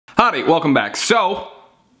Howdy, welcome back. So,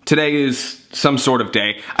 today is some sort of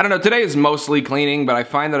day. I don't know, today is mostly cleaning, but I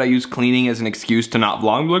find that I use cleaning as an excuse to not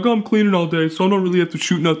vlog. I'm like, oh, I'm cleaning all day, so I don't really have to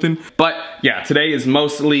shoot nothing. But yeah, today is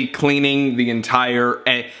mostly cleaning the entire,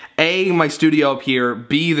 A, my studio up here,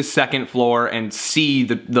 B, the second floor, and C,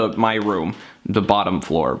 my room. The bottom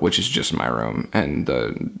floor, which is just my room, and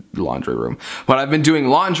the laundry room. But I've been doing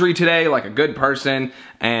laundry today like a good person,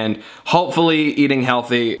 and hopefully eating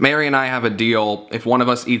healthy. Mary and I have a deal. If one of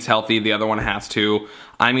us eats healthy, the other one has to.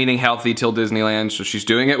 I'm eating healthy till Disneyland, so she's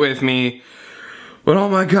doing it with me. But oh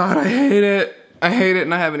my God, I hate it. I hate it,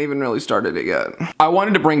 and I haven't even really started it yet. I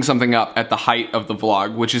wanted to bring something up at the height of the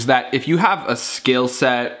vlog, which is that if you have a skill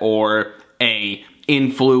set or a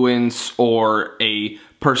influence or a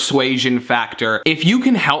persuasion factor, if you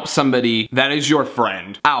can help somebody that is your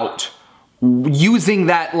friend out using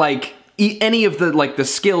that, like any of the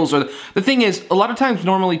skills, or the thing is, a lot of times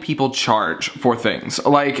normally people charge for things.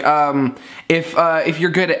 Like if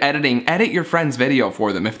you're good at editing, edit your friend's video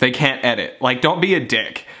for them if they can't edit. Like, don't be a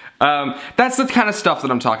dick. That's the kind of stuff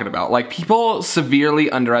that I'm talking about. Like, people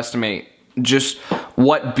severely underestimate just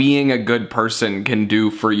what being a good person can do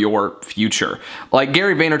for your future. Like,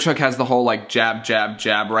 Gary Vaynerchuk has the whole like jab, jab,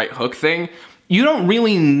 jab, right hook thing. You don't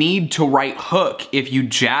really need to right hook if you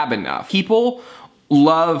jab enough. People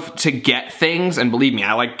love to get things, and believe me,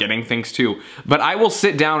 I like getting things too, but I will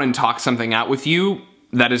sit down and talk something out with you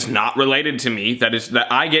that is not related to me, that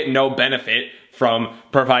I get no benefit from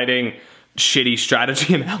providing shitty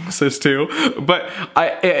strategy analysis to, but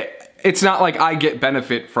it's not like I get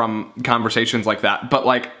benefit from conversations like that, but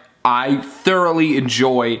like I thoroughly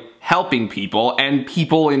enjoy helping people, and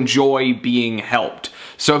people enjoy being helped.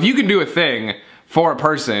 So if you can do a thing for a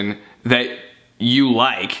person that you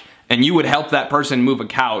like, and you would help that person move a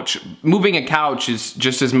couch, moving a couch is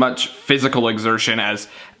just as much physical exertion as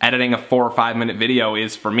editing a 4 or 5 minute video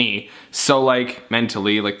is for me. So like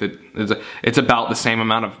mentally, like it's about the same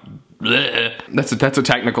amount of bleh. That's a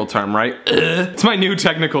technical term, right? It's my new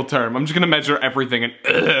technical term. I'm just gonna measure everything in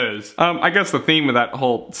uhs. I guess the theme of that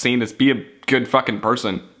whole scene is be a good fucking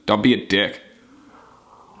person. Don't be a dick.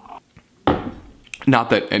 Not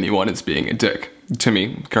that anyone is being a dick to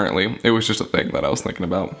me currently. It was just a thing that I was thinking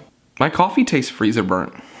about. My coffee tastes freezer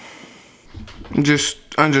burnt. I just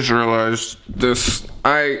realized this.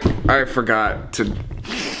 I forgot to.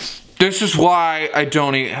 This is why I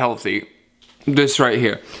don't eat healthy. This right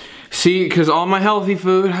here. See, because all my healthy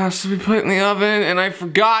food has to be put in the oven, and I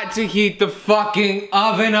forgot to heat the fucking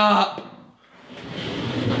oven up.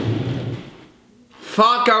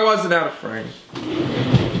 Fuck, I wasn't out of frame.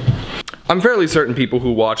 I'm fairly certain people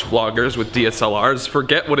who watch vloggers with DSLRs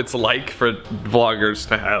forget what it's like for vloggers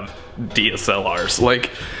to have DSLRs.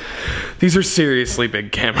 Like, these are seriously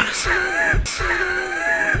big cameras.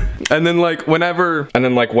 And then whenever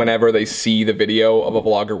they see the video of a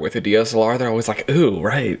vlogger with a DSLR, they're always like, ooh,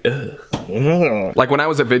 right, ugh. Like when I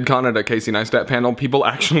was at VidCon at a Casey Neistat panel, people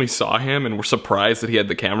actually saw him and were surprised that he had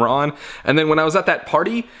the camera on. And then when I was at that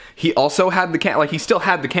party, he also had the he still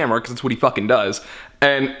had the camera, because that's what he fucking does.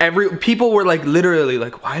 And people were like, literally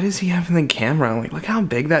like, why does he have the camera? I'm like, look how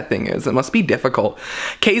big that thing is. It must be difficult.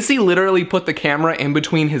 Casey literally put the camera in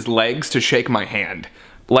between his legs to shake my hand.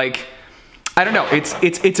 Like, I don't know, it's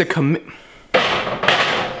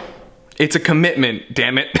a commitment,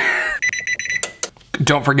 damn it.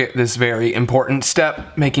 Don't forget this very important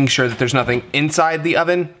step, making sure that there's nothing inside the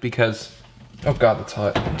oven, because, oh God, that's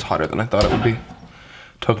hot. It's hotter than I thought it would be.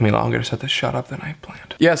 Took me longer to set this shot up than I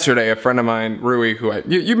planned. Yesterday, a friend of mine, Rui,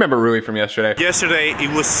 you remember Rui from yesterday? Yesterday,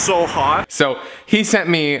 it was so hot. So he sent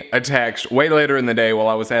me a text way later in the day while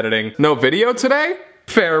I was editing. No video today?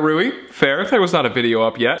 Fair, Rui, fair. There was not a video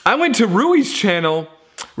up yet. I went to Rui's channel.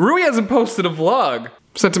 Rui hasn't posted a vlog.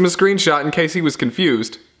 Sent him a screenshot in case he was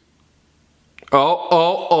confused.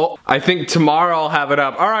 Oh. I think tomorrow I'll have it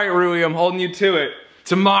up. All right, Rui, I'm holding you to it.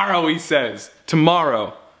 Tomorrow, he says.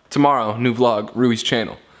 Tomorrow, new vlog, Rui's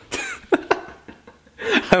channel.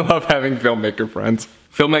 I love having filmmaker friends.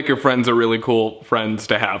 Filmmaker friends are really cool friends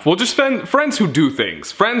to have. Well, just friends who do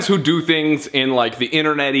things. Friends who do things in like the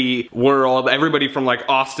internet-y world. Everybody from like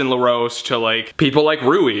Austin LaRoche to like people like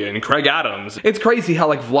Rui and Craig Adams. It's crazy how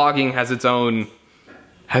like vlogging has its own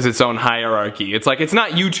hierarchy. It's like, it's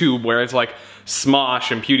not YouTube where it's like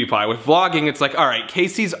Smosh and PewDiePie. With vlogging, it's like, all right,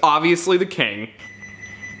 Casey's obviously the king.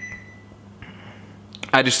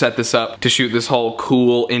 I just set this up to shoot this whole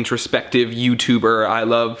cool, introspective YouTuber, I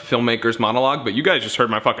love filmmakers monologue, but you guys just heard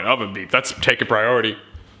my fucking oven beep. That's taking priority.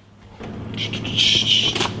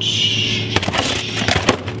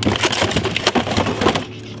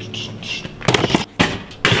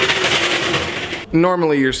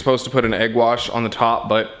 Normally you're supposed to put an egg wash on the top,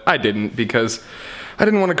 but I didn't because I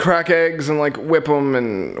didn't want to crack eggs and like whip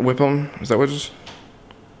them. Is that what it's...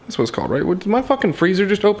 That's what it's called, right? Did my fucking freezer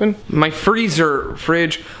just open? My fridge,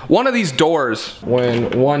 one of these doors,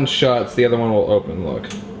 when one shuts, the other one will open, look.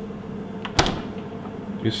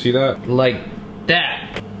 You see that? Like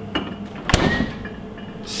that.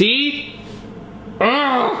 See?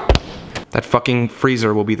 Ugh! That fucking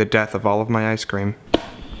freezer will be the death of all of my ice cream.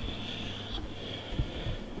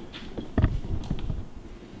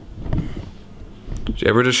 Did you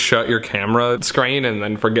ever just shut your camera screen and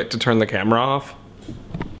then forget to turn the camera off?